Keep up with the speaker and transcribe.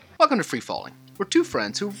Welcome to Free Falling, where two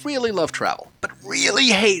friends who really love travel, but really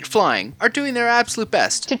hate flying, are doing their absolute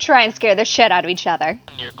best to try and scare the shit out of each other.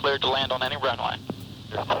 You're cleared to land on any runway.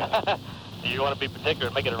 You want to be particular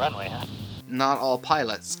and make it a runway, huh? Not all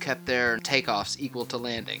pilots kept their takeoffs equal to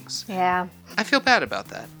landings. Yeah. I feel bad about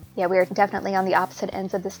that. Yeah, we're definitely on the opposite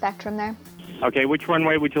ends of the spectrum there. Okay, which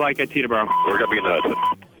runway would you like at Teterboro? We're going to be in the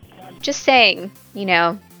Hudson. Just saying,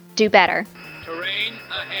 do better. Terrain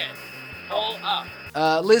ahead. Pull up.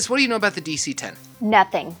 Liz, what do you know about the DC-10?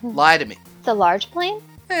 Nothing. Lie to me. It's a large plane?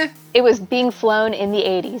 Eh. It was being flown in the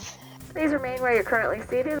 80s. Please remain where you're currently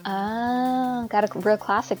seated. Oh, got a real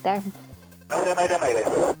classic there.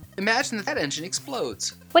 Imagine that engine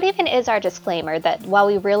explodes. What even is our disclaimer that while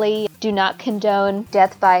we really do not condone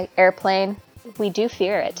death by airplane, we do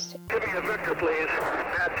fear it? Give me a vector, please.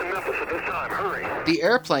 Head to Memphis at this time. Hurry. The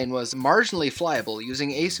airplane was marginally flyable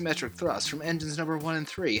using asymmetric thrust from engines number 1 and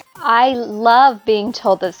 3. I love being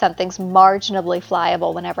told that something's marginally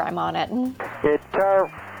flyable whenever I'm on it. It's Tower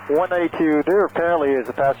 192. There apparently is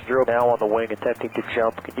a passenger now on the wing attempting to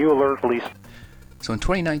jump. Can you alert police? So in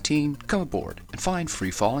 2019, come aboard and find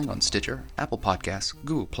Free Falling on Stitcher, Apple Podcasts,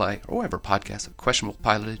 Google Play, or wherever podcasts of questionable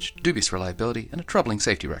pilotage, dubious reliability, and a troubling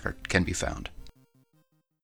safety record can be found.